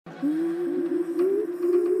You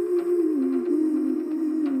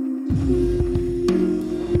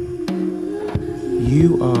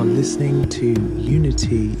are listening to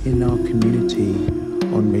Unity in Our Community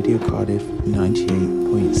on Radio Cardiff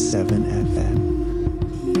 98.7 FM.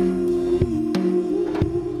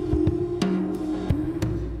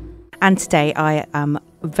 And today I am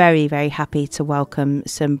very, very happy to welcome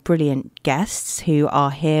some brilliant guests who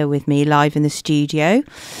are here with me live in the studio.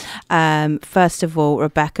 First of all,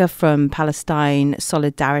 Rebecca from Palestine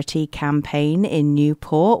Solidarity Campaign in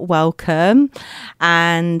Newport, welcome.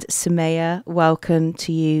 And Sumayya, welcome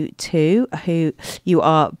to you too, who you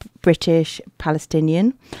are British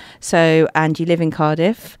Palestinian, and you live in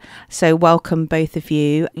Cardiff, so welcome both of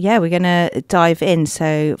you. Yeah, we're going to dive in.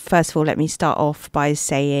 So first of all, let me start off by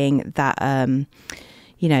saying that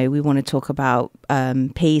we want to talk about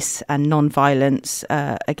peace and non-violence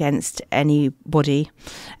against anybody,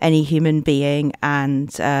 any human being,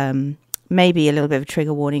 and maybe a little bit of a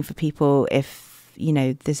trigger warning for people if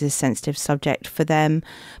there's a sensitive subject for them,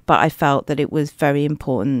 but I felt that it was very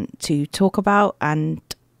important to talk about and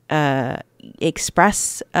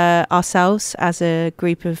express ourselves as a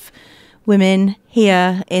group of women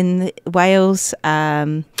here in Wales,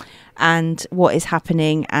 and what is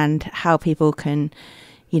happening and how people can,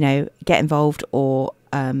 get involved or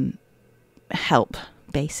help,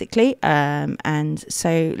 basically. And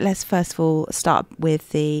so let's first of all start with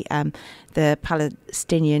the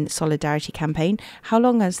Palestinian Solidarity Campaign. How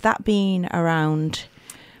long has that been around?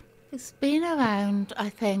 It's been around, I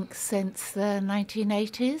think, since the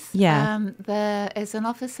 1980s. Yeah. There is an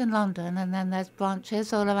office in London, and then there's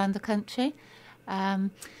branches all around the country.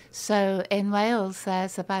 So in Wales,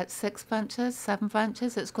 there's about 7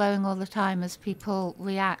 branches. It's growing all the time as people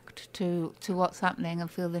react to what's happening and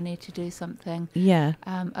feel the need to do something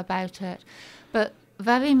about it. But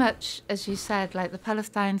very much, as you said, like the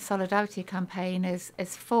Palestine Solidarity Campaign is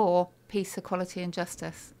for peace, equality and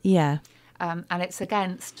justice. Yeah. And it's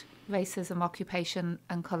against racism, occupation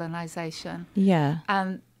and colonisation. Yeah.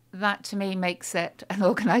 And that to me makes it an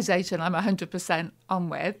organisation I'm 100% on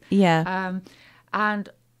with. Yeah. And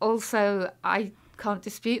also I can't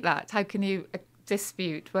dispute that. How can you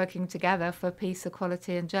dispute working together for peace,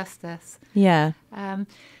 equality and justice? Yeah.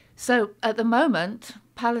 So at the moment,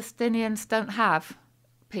 Palestinians don't have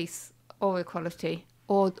peace or equality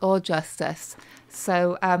or justice.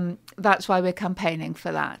 So that's why we're campaigning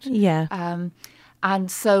for that. Yeah.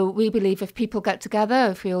 And so we believe if people get together,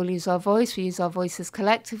 if we all use our voice, we use our voices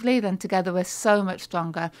collectively, then together we're so much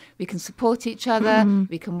stronger. We can support each other,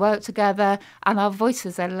 we can work together, and our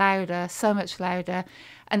voices are louder, so much louder.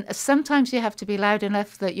 And sometimes you have to be loud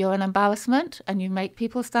enough that you're an embarrassment and you make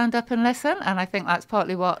people stand up and listen. And I think that's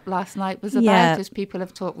partly what last night was about, is people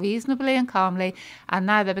have talked reasonably and calmly, and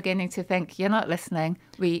now they're beginning to think, you're not listening.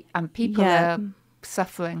 And people are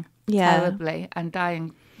suffering terribly and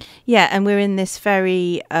dying. Yeah, and we're in this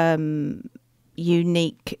very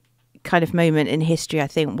unique kind of moment in history, I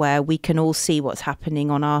think, where we can all see what's happening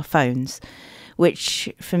on our phones,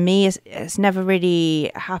 which for me has never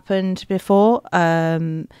really happened before.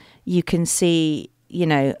 You can see,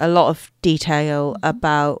 a lot of detail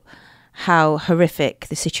about how horrific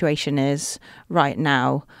the situation is right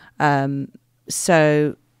now.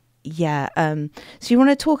 So you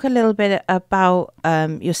want to talk a little bit about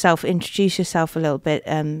yourself, introduce yourself a little bit,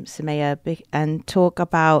 Sumayya, and talk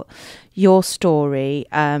about your story.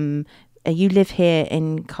 You live here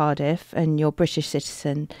in Cardiff and you're British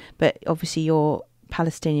citizen, but obviously you're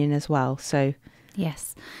Palestinian as well. So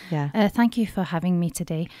yes, thank you for having me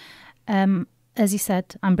today. As you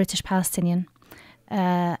said, I'm British Palestinian.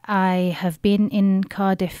 I have been in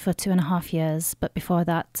Cardiff for 2.5 years, but before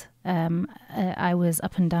that, I was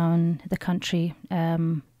up and down the country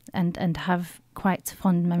and have quite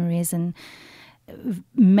fond memories in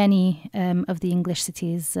many of the English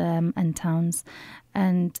cities and towns.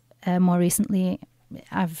 And more recently,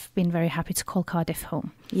 I've been very happy to call Cardiff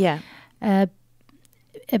home. Yeah.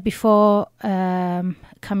 Before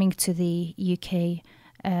coming to the UK,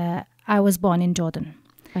 I was born in Jordan.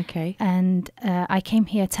 Okay. And I came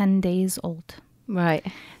here 10 days old. Right.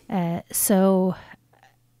 So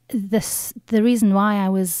the reason why I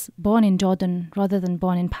was born in Jordan rather than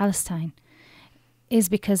born in Palestine is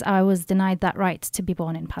because I was denied that right to be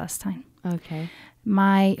born in Palestine. Okay.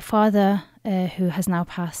 My father, who has now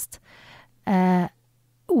passed,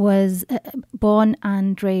 was born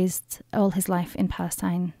and raised all his life in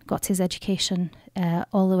Palestine, got his education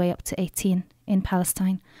all the way up to 18 in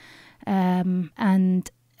Palestine,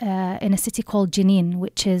 and in a city called Jenin,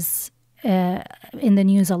 which is in the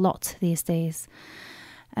news a lot these days.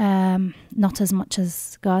 Not as much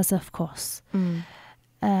as Gaza, of course.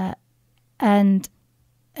 And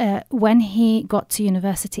when he got to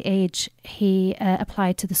university age, he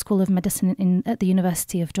applied to the School of Medicine at the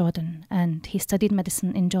University of Jordan, and he studied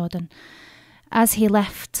medicine in Jordan. As he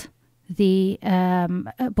left the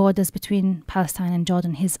borders between Palestine and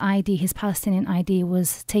Jordan, his Palestinian ID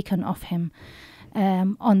was taken off him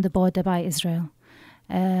on the border by Israel.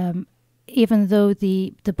 Even though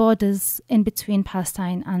the borders in between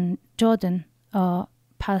Palestine and Jordan are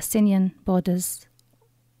Palestinian borders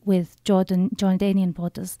with Jordanian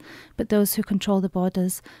borders, but those who control the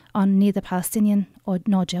borders are neither Palestinian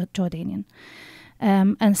nor Jordanian.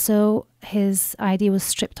 And so his ID was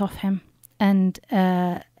stripped off him. And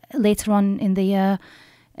later on in the year,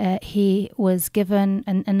 he was given,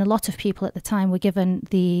 and a lot of people at the time were given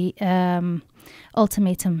the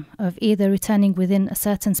ultimatum of either returning within a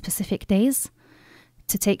certain specific days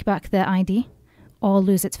to take back their ID or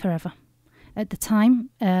lose it forever. At the time,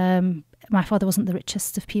 my father wasn't the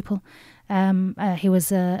richest of people. He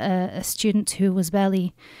was a student who was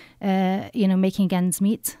barely, making ends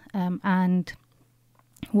meet, and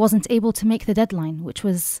wasn't able to make the deadline, which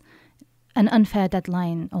was an unfair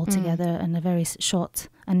deadline altogether, and a very short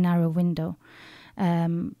and narrow window.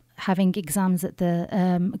 Having exams at the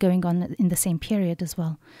going on in the same period as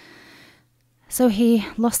well. So he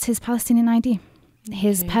lost his Palestinian ID.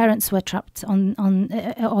 His parents were trapped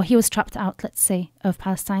or he was trapped out, let's say, of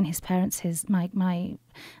Palestine. His parents, my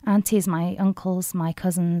aunties, my uncles, my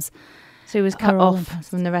cousins. So he was cut off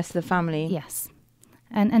from the rest of the family? Yes.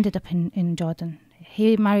 And ended up in Jordan.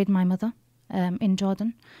 He married my mother in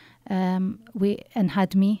Jordan. And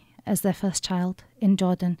had me as their first child in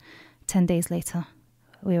Jordan. 10 days later,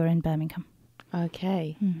 we were in Birmingham.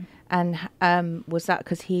 Okay. Mm. And was that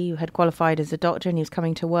because he had qualified as a doctor and he was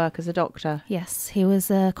coming to work as a doctor? Yes, he was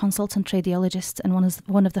a consultant radiologist and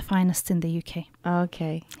one of the finest in the UK.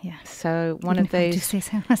 Okay. Yeah. So one of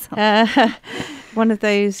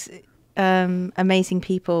those amazing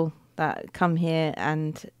people that come here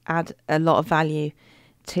and add a lot of value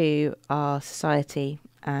to our society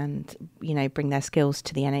and, bring their skills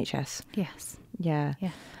to the NHS. Yes. Yeah.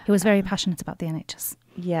 Yeah. He was very passionate about the NHS.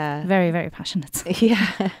 Yeah. Very, very passionate.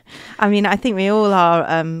 Yeah. I mean, I think we all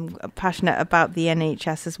are passionate about the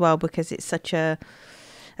NHS as well, because it's such a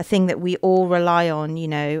thing that we all rely on,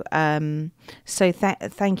 So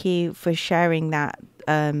thank you for sharing that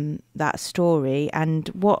story. And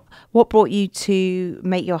what brought you to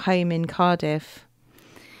make your home in Cardiff?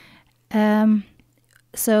 My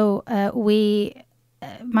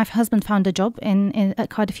husband found a job at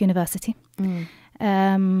Cardiff University. Mm.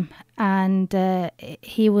 And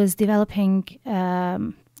he was developing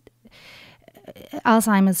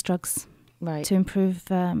Alzheimer's drugs, right, to improve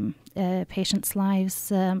patients'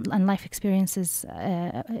 lives and life experiences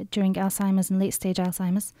during Alzheimer's and late-stage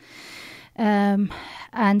Alzheimer's.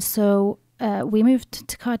 And so we moved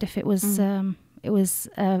to Cardiff. It was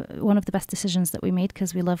one of the best decisions that we made,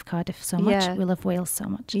 because we love Cardiff so much. Yeah. We love Wales so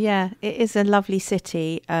much. Yeah, it is a lovely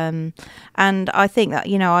city. And I think that,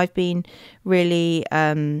 I've been really,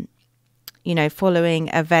 following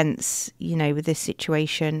events, with this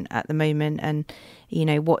situation at the moment, and,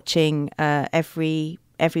 watching every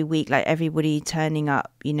week, like everybody turning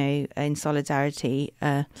up, in solidarity,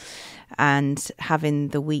 and having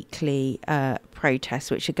the weekly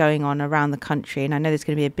protests which are going on around the country. And I know there's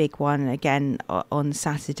going to be a big one again on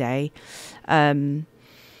Saturday. And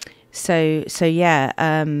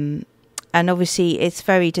obviously it's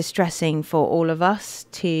very distressing for all of us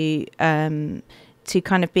to kind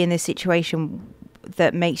of be in this situation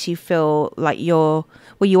that makes you feel like you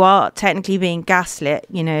are technically being gaslit,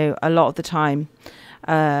 a lot of the time,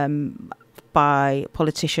 by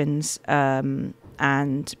politicians,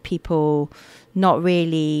 and people not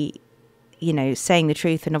really, saying the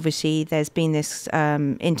truth. And obviously there's been this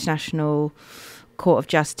International Court of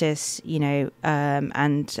Justice,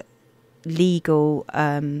 and legal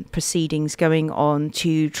proceedings going on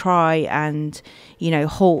to try and,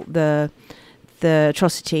 halt the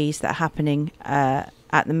atrocities that are happening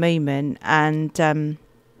at the moment. And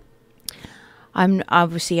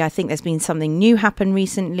I think there's been something new happen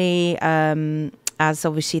recently, as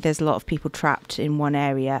obviously there's a lot of people trapped in one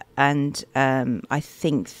area, and I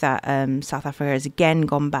think that South Africa has again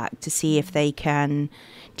gone back to see if they can.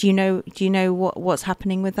 Do you know what's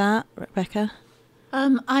happening with that, Rebecca?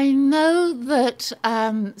 I know that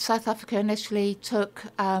South Africa initially took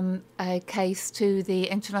a case to the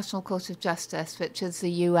International Court of Justice, which is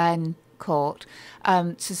the UN court,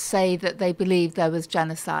 to say that they believed there was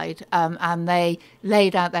genocide, and they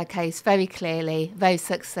laid out their case very clearly, very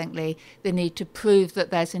succinctly. They need to prove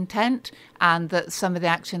that there's intent and that some of the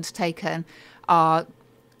actions taken are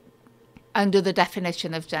under the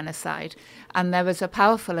definition of genocide. And there was a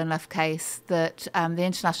powerful enough case that the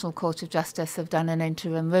International Court of Justice have done an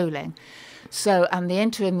interim ruling. So, and the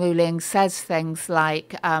interim ruling says things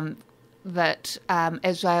like that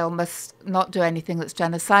Israel must not do anything that's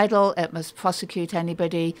genocidal. It must prosecute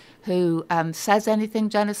anybody who says anything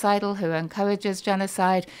genocidal, who encourages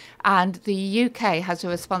genocide. And the UK has a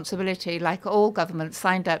responsibility, like all governments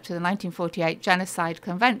signed up to the 1948 Genocide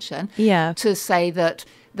Convention, to say that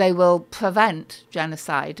they will prevent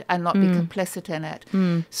genocide and not be complicit in it.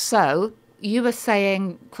 So you were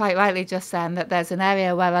saying quite rightly just then that there's an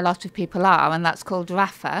area where a lot of people are, and that's called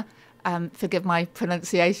Rafah. Forgive my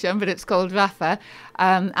pronunciation, but it's called Rafah.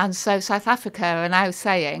 And so South Africa are now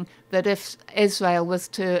saying that if Israel was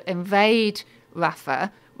to invade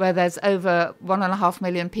Rafah, where there's over 1.5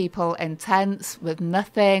 million people in tents with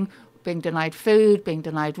nothing, being denied food, being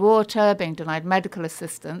denied water, being denied medical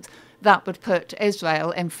assistance, that would put Israel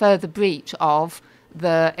in further breach of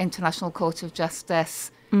the International Court of Justice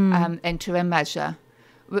interim measure.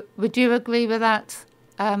 Would you agree with that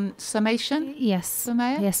summation? Yes,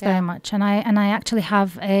 Sumayya? Yes, very much. And I actually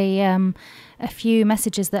have a few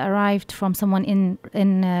messages that arrived from someone in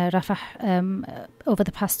Rafah over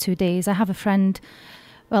the past 2 days. I have a friend.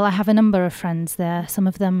 Well, I have a number of friends there. Some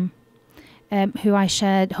of them who I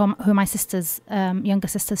shared, who my sisters, younger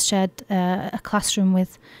sisters, shared a classroom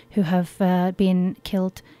with, who have been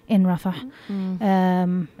killed in Rafah,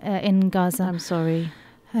 in Gaza. I'm sorry.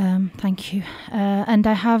 Thank you. And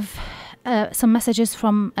I have some messages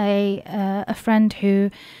from a friend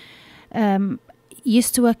who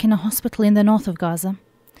used to work in a hospital in the north of Gaza.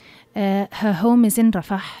 Her home is in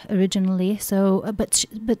Rafah originally,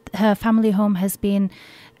 but her family home has been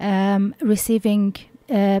receiving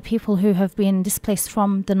people who have been displaced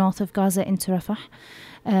from the north of Gaza into Rafah,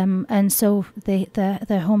 and so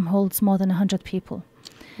their home holds more than 100 people.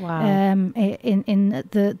 Wow! In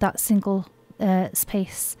that single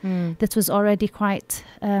space that was already quite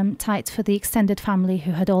tight for the extended family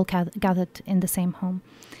who had all gathered in the same home.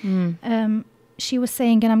 She was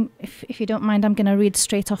saying, and if you don't mind, I'm going to read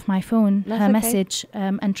straight off my phone her message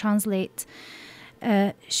and translate.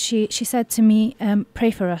 She said to me,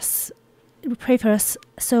 "Pray for us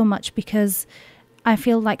so much, because I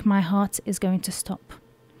feel like my heart is going to stop.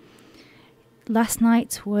 Last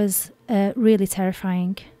night was really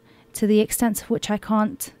terrifying, to the extent of which I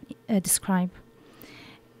can't describe.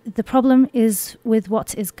 The problem is with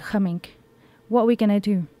what is coming. What are we going to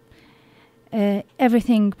do?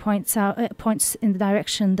 Everything points in the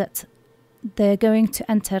direction that they're going to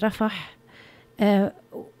enter Rafah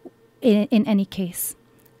in any case.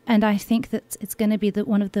 And I think that it's going to be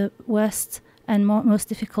one of the worst and most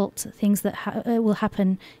difficult things that will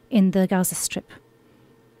happen in the Gaza Strip.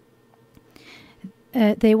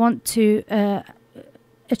 They want to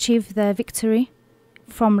achieve their victory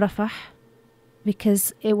from Rafah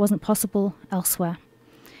because it wasn't possible elsewhere.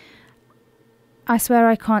 I swear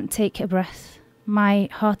I can't take a breath. My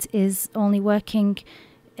heart is only working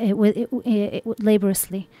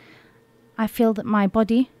laboriously. I feel that my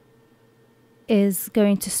body is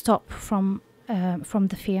going to stop from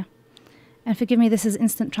the fear." And forgive me, this is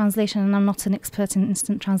instant translation, and I'm not an expert in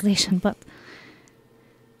instant translation, but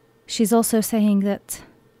she's also saying that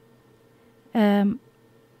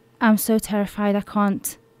I'm so terrified I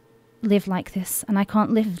can't live like this, and I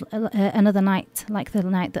can't live another night like the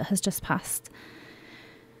night that has just passed.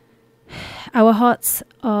 Our hearts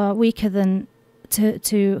are weaker than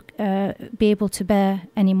to be able to bear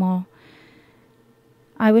anymore.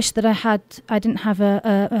 I wish that I didn't have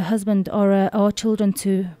a husband or children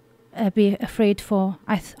to be afraid for.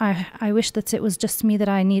 I wish that it was just me that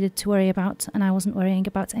I needed to worry about, and I wasn't worrying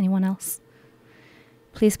about anyone else.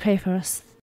 Please pray for us.